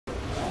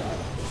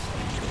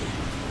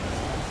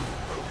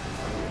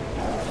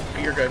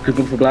you're good.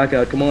 Group for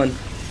blackout, come on.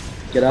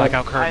 Get out.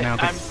 Blackout Kurt now.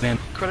 I'm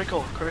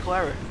critical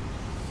error.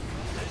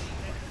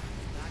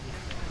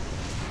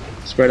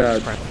 Spread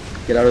out.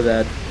 Get out of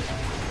that.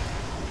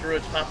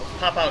 Druids,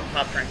 pop out and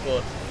pop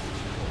Tranquilus.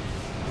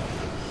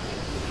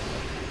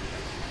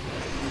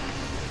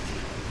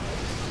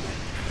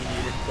 You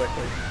need it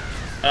quickly.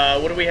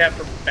 What do we have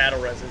for battle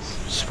reses?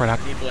 Spread out.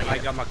 I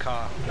got my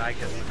car. I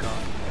get my car.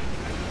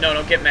 No,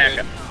 don't get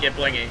Mac. Get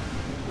Blingy.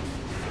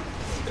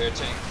 Third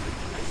tank.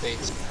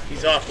 Bates.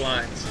 He's off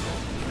lines.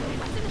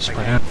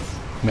 Spread out.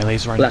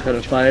 Melee's running. Blackout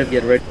on 5,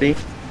 get ready.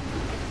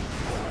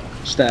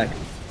 Stack.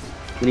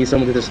 We need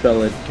someone to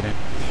dispel it. Get in.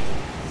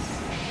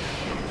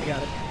 I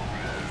got it.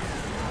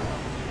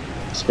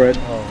 Spread.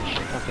 Oh,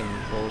 shit. Fucking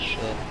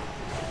bullshit.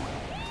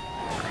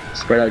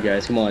 Spread out,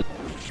 guys, come on.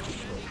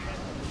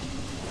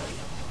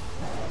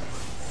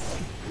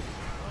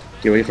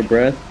 Get ready for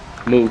breath.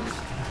 Move.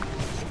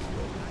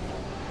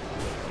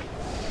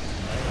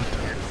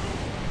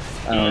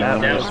 I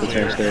don't know what's the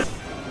turn state.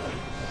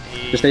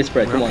 Just stay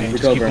spread, come on, Just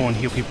recover. keep going,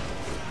 heal people.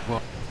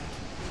 Well,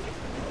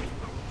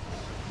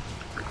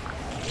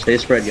 Stay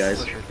spread,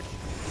 guys.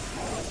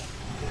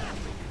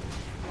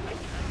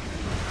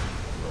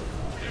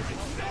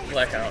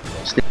 Blackout.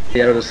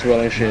 Stay out of the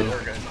swelling shit.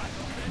 We're good.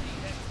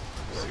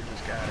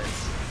 Super's got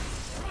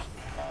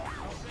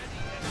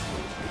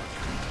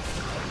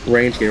it.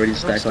 Range, get ready to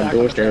stack on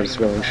doors, stay out of the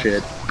swelling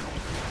shit.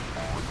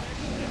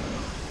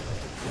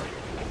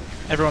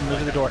 Everyone move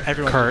to the door.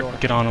 Everyone Kurt, to the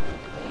door. get on him.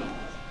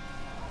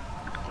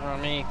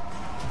 On me.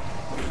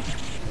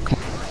 Come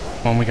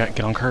on, get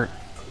on Kurt.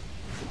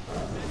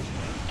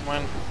 Come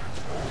on.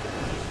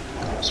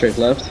 Straight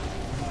left.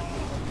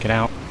 Get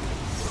out.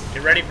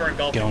 Get ready for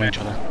engulfing. Get on each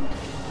other.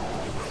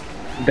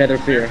 Better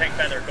fear. Tank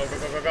feather. Go, go,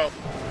 go, go, go.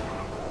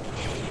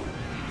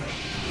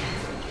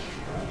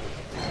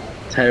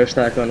 Tire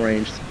stack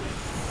unranged.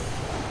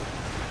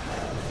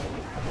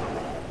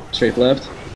 Straight left.